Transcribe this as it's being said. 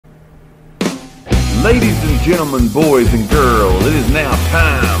Ladies and gentlemen, boys and girls, it is now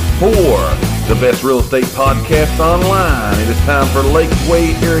time for the best real estate podcast online. It is time for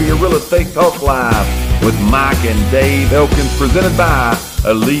Lakeway Area Real Estate Talk Live with Mike and Dave Elkins, presented by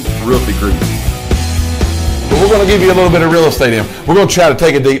Elite Realty Group. But we're going to give you a little bit of real estate in. We're going to try to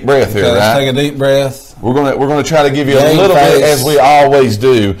take a deep breath here, right? Let's take a deep breath. We're going to try to give you a little bit, as we always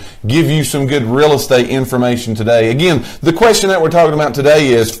do, give you some good real estate information today. Again, the question that we're talking about today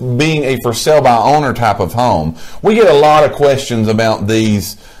is being a for sale by owner type of home. We get a lot of questions about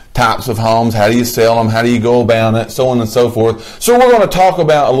these types of homes. How do you sell them? How do you go about it? So on and so forth. So we're going to talk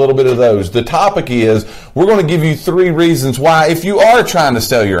about a little bit of those. The topic is we're going to give you 3 reasons why, if you are trying to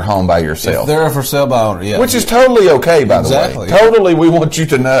sell your home by yourself. If they're a for sale by owner, yeah. Which is totally okay, by the way. Totally, we want you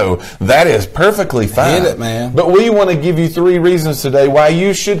to know that is perfectly fine. Hit it, man. But we want to give you 3 reasons today why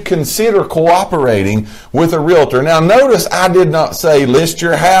you should consider cooperating with a realtor. Now, notice I did not say list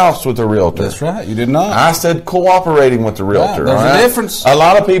your house with a realtor. That's right, you did not. I said cooperating with the realtor. Right, there's a difference. A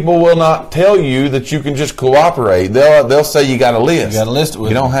lot of people will not tell you that you can just cooperate. They'll say you got to list. You got to list it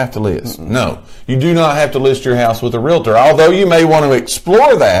with You them. don't have to list. No, you do not have to list your house with a realtor, although you may want to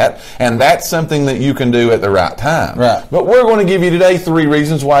explore that, and that's something that you can do at the right time. Right. But we're going to give you today 3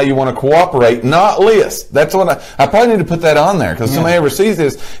 reasons why you want to cooperate, not list. That's what I probably need to put that on there, because somebody ever sees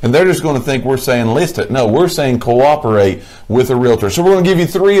this and they're just going to think we're saying list it. No, we're saying cooperate with a realtor. So we're going to give you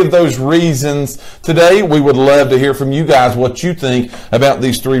 3 of those reasons today. We would love to hear from you guys what you think about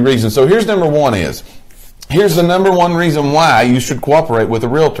these 3 reasons. So here's number 1 is, here's the number 1 reason why you should cooperate with a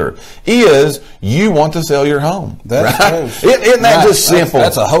realtor is you want to sell your home. That's right? Isn't that just simple?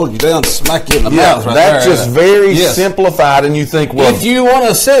 That's a hold you down, smack you in the mouth right that's there. Just very simplified, and you think, well, if you want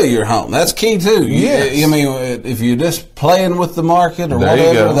to sell your home, that's key too. Yes. I mean, if you're just playing with the market or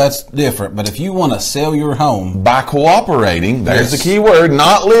whatever, that's different. But if you want to sell your home by cooperating, there's the key word,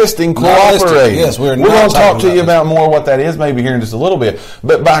 not listing, cooperating. Yes, we're going to talk to you about more what that is maybe here in just a little bit.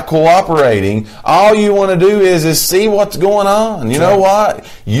 But by cooperating, all you want to do is see what's going on. You know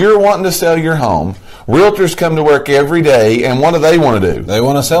what? You're wanting to sell your home. Realtors come to work every day, and what do they want to do? They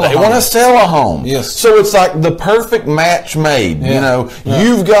want to sell a home. They want to sell a home. Yes. So it's like the perfect match made. Yeah. You know,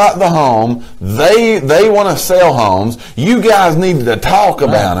 you've got the home. They want to sell homes. You guys need to talk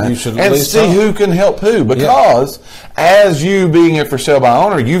about it and see who can help who. Because as you being a for sale by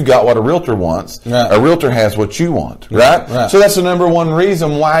owner, you've got what a realtor wants. Right. A realtor has what you want. Right? So that's the number 1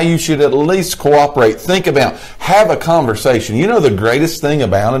 reason why you should at least cooperate. Think about, have a conversation. You know, the greatest thing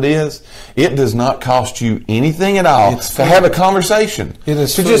about it is it does not cost you anything at all to have a conversation. It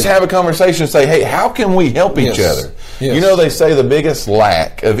is to just have a conversation and say, hey, how can we help each other? Yes. You know, they say the biggest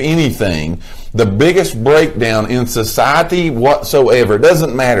lack of anything, the biggest breakdown in society whatsoever, it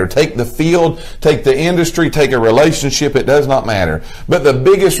doesn't matter. Take the field, take the industry, take a relationship, it does not matter. But the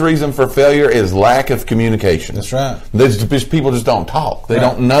biggest reason for failure is lack of communication. That's right. People just don't talk. They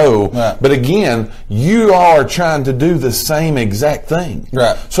don't know. Right. But again, you are trying to do the same exact thing.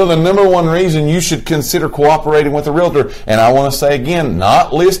 Right. So the number 1 reason you should consider cooperating with a realtor, and I want to say again,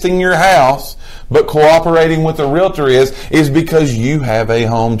 not listing your house, but cooperating with a realtor is because you have a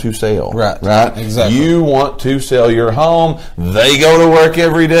home to sell. Right? Exactly. You want to sell your home. They go to work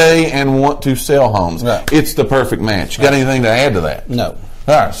every day and want to sell homes. Right. It's the perfect match. Got anything to add to that? No.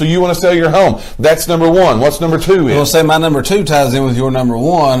 All right, so you want to sell your home. That's number 1. What's number 2 is? We'll say my number 2 ties in with your number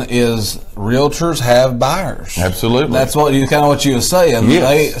 1 is realtors have buyers. Absolutely. That's what you were saying.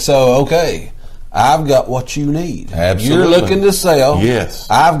 Yes. I've got what you need. Absolutely. You're looking to sell. Yes.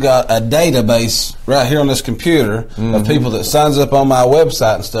 I've got a database right here on this computer of people that signs up on my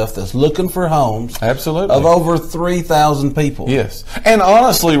website and stuff that's looking for homes. Absolutely. Of over 3,000 people. Yes. And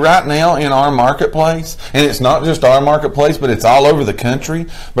honestly, right now in our marketplace, and it's not just our marketplace, but it's all over the country,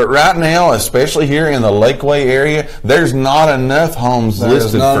 but right now, especially here in the Lakeway area, there's not enough homes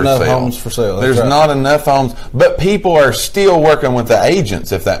listed for sale. There's not enough homes for sale. There's not enough homes, but people are still working with the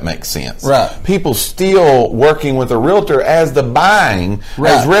agents, if that makes sense. Right. People still working with a realtor as the buying,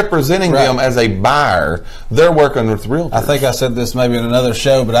 as representing them as a buyer. They're working with realtors. I think I said this maybe in another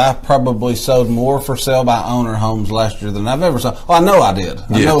show, but I probably sold more for sale by owner homes last year than I've ever sold. Well, I know I did.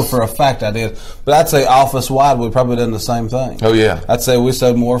 I know for a fact I did. But I'd say office-wide, we probably done the same thing. Oh, yeah. I'd say we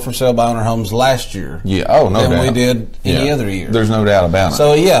sold more for sale by owner homes last year than we did any other year. There's no doubt about it.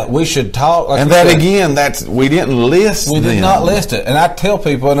 So, we should talk. And that, again, we didn't list We did not list it. And I tell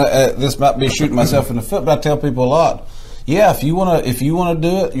people, and this might be shooting myself in the foot, but I tell people a lot, Yeah, if you want to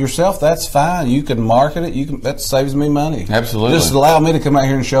do it yourself, that's fine. You can market it. That saves me money. Absolutely. Just allow me to come out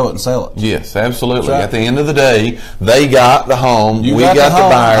here and show it and sell it. Yes, absolutely. Right. At the end of the day, they got the home. You we got the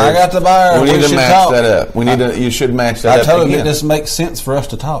home, buyers. I got the buyer. We need to match talk. that up. We need to. You should match that up. I told him again. it just makes sense for us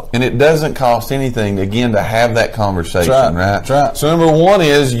to talk. And it doesn't cost anything, again, to have that conversation, That's right? That's right. So number one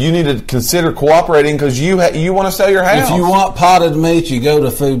is you need to consider cooperating because you want to sell your house. If you want potted meat, you go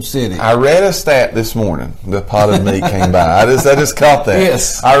to Food City. I read a stat this morning. The potted meat came by. I just caught that.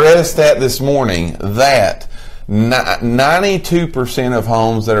 Yes. I read a stat this morning that 92% of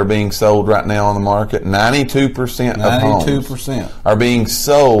homes that are being sold right now on the market, 92% of homes are being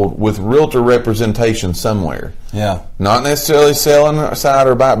sold with realtor representation somewhere. Yeah. Not necessarily selling side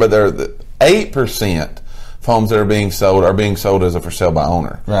or buy, but they're 8% of homes that are being sold as a for sale by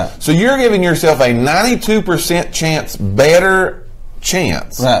owner. Right. So you're giving yourself a 92% better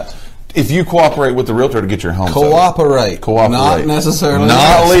chance. Right. If you cooperate with the realtor to get your home sold. Cooperate. Not necessarily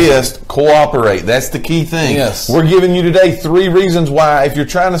Not list. Cooperate. That's the key thing. Yes. We're giving you today 3 reasons why, if you're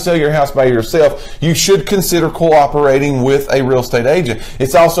trying to sell your house by yourself, you should consider cooperating with a real estate agent.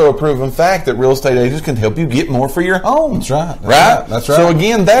 It's also a proven fact that real estate agents can help you get more for your home. That's right. Right? That's right. So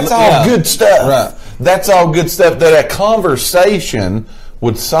again, that's all good stuff. Right. That's all good stuff that a conversation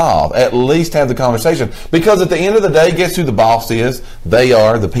would solve. At least have the conversation. Because at the end of the day, guess who the boss is? They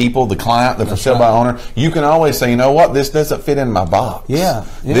are the people, the client, the for sale by owner. You can always say, you know what, this doesn't fit in my box. Yeah.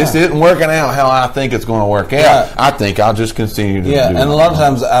 This isn't working out how I think it's going to work out. Right. I think I'll just continue to do it. And a lot of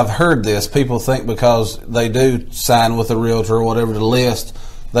times I've heard this. People think because they do sign with a realtor or whatever to list,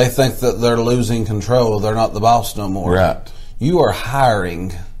 they think that they're losing control. They're not the boss no more. Right. You are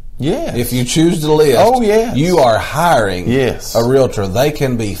hiring. Yes. If you choose to list, you are hiring a realtor. They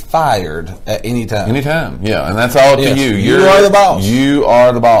can be fired at any time. Anytime, yeah. And that's all up to you. You are the boss. You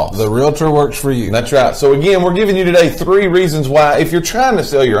are the boss. The realtor works for you. That's right. So again, we're giving you today 3 reasons why, if you're trying to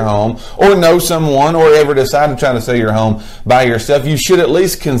sell your home or know someone or ever decide to try to sell your home by yourself, you should at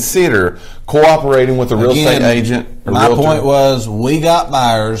least consider cooperating with a real estate agent or my realtor. point was, we got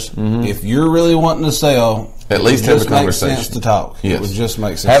buyers. If you're really wanting to sell, at least have a conversation. It would just make sense to talk. Yes. It would just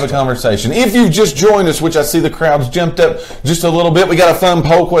make sense. Have a conversation. If you've just joined us, which I see the crowd's jumped up just a little bit, we got a fun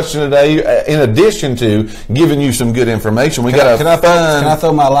poll question today. In addition to giving you some good information, we got can I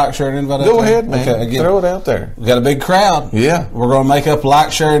throw my like, share, and invite out there? Go ahead, man. Okay, again, throw it out there. We got a big crowd. Yeah. We're going to make up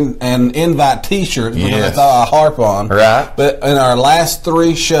like, share, and invite T-shirts because I thought I harp on. Right. But in our last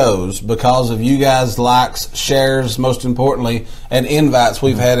 3 shows, because of you guys' likes, shares, most importantly, and invites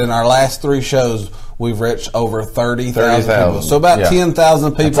we've had in our last 3 shows, we've reached over 30,000 people. So about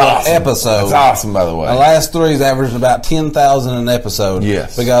 10,000 people an episode. That's awesome, by the way. The last 3's averaged about 10,000 an episode.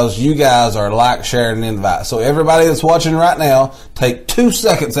 Yes. Because you guys are like, share, and invite. So everybody that's watching right now, take 2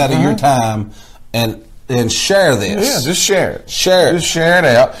 seconds out of your time and share this. Yeah, just share it. Share it. Just share it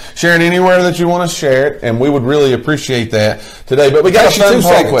out. Share it anywhere that you want to share it, and we would really appreciate that today. But we got a fun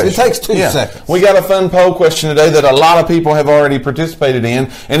poll question. It takes 2 seconds. We got a fun poll question today that a lot of people have already participated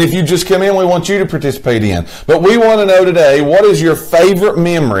in, and if you just come in, we want you to participate in. But we want to know today, what is your favorite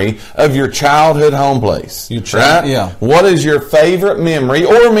memory of your childhood home place? Right? Yeah. What is your favorite memory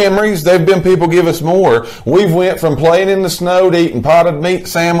or memories? There have been people give us more. We've went from playing in the snow to eating potted meat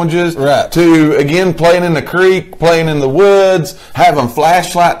sandwiches to, again, playing in the creek, playing in the woods, having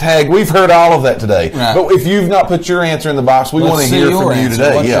flashlight tag. We've heard all of that today. Right. But if you've not put your answer in the box, we want to hear from you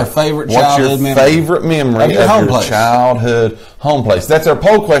today. What's your favorite childhood memory? Favorite memory of your childhood home place? That's our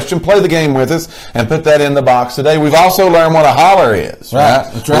poll question. Play the game with us and put that in the box today. We've also learned what a holler is. Right.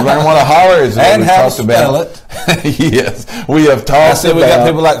 That's right. We've learned what a holler is. And how to spell it. Yes. We have talked about. We got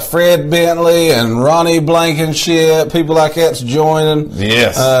people like Fred Bentley and Ronnie Blankenship, people like that's joining.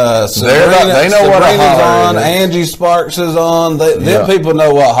 Yes. They know what a holler is. Angie Sparks is on. Them people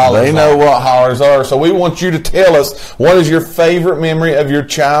know what hollers are. They know what hollers are. So we want you to tell us, what is your favorite memory of your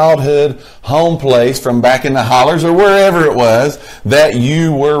childhood home place from back in the hollers or wherever it was that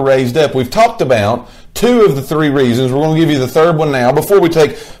you were raised up? We've talked about 2 of the 3 reasons. We're going to give you the 3rd one now. Before we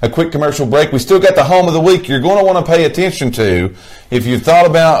take a quick commercial break, we still got the home of the week you're going to want to pay attention to. If you've thought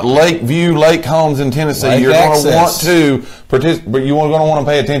about Lakeview Lake Homes in Tennessee, you're going to want to participate. You're going to want to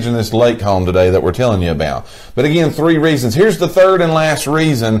pay attention to this lake home today that we're telling you about. But again, 3 reasons. Here's the 3rd and last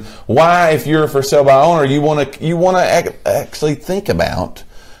reason why, if you're a for sale by owner, you want to actually think about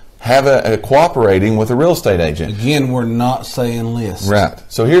cooperating with a real estate agent. Again, we're not saying list. Right.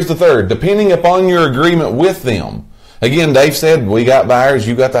 So here's the 3rd. Depending upon your agreement with them. Again, Dave said, we got buyers,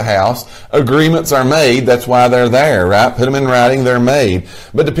 you got the house. Agreements are made. That's why they're there, right? Put them in writing, they're made.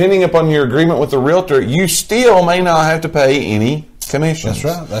 But depending upon your agreement with the realtor, you still may not have to pay any commissions.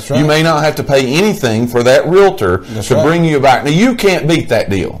 That's right. You may not have to pay anything for that realtor to bring you back. Now, you can't beat that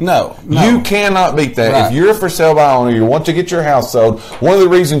deal. No. You cannot beat that. Right. If you're a for sale by owner, you want to get your house sold, one of the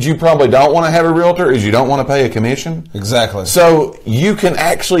reasons you probably don't want to have a realtor is you don't want to pay a commission. Exactly. So you can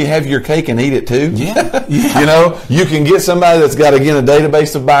actually have your cake and eat it too. Yeah. You know, you can get somebody that's got, again, a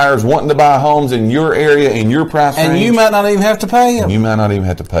database of buyers wanting to buy homes in your area, in your price range. And you might not even have to pay them. You might not even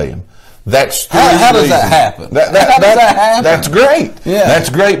have to pay them. That's how does that happen? How does that happen? That's great. Yeah. That's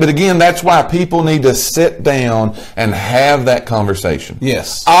great. But again, that's why people need to sit down and have that conversation.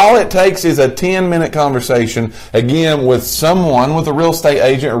 Yes. All it takes is a 10-minute conversation, again, with someone, with a real estate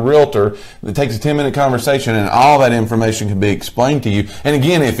agent or realtor. It takes a 10-minute conversation, and all that information can be explained to you. And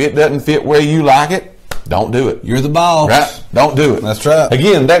again, if it doesn't fit where you like it, don't do it. You're the boss. Right? Don't do it. That's right.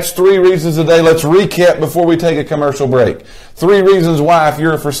 Again, that's 3 reasons a day. Let's recap before we take a commercial break. 3 reasons why, if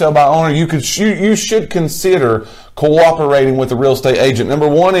you're a for sale by owner, you should consider cooperating with a real estate agent. Number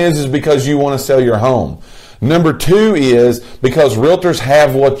 1 is because you want to sell your home. Number 2 is because realtors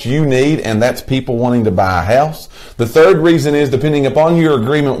have what you need, and that's people wanting to buy a house. The 3rd reason is, depending upon your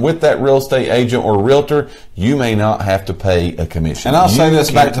agreement with that real estate agent or realtor, you may not have to pay a commission. And I'll say this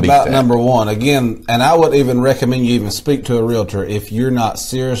back to about number 1 again, and I would even recommend you even speak to a realtor if you're not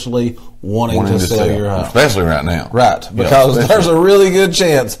seriously wanting to sell your house. Especially right now. Right, because there's a really good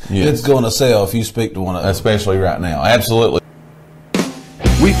chance it's going to sell if you speak to one of them. Especially right now. Absolutely.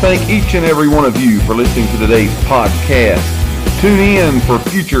 We thank each and every one of you for listening to today's podcast. Tune in for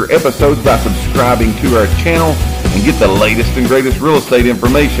future episodes by subscribing to our channel and get the latest and greatest real estate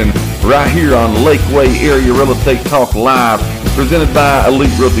information right here on Lakeway Area Real Estate Talk Live, presented by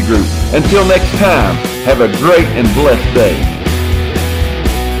Elite Realty Group. Until next time, have a great and blessed day.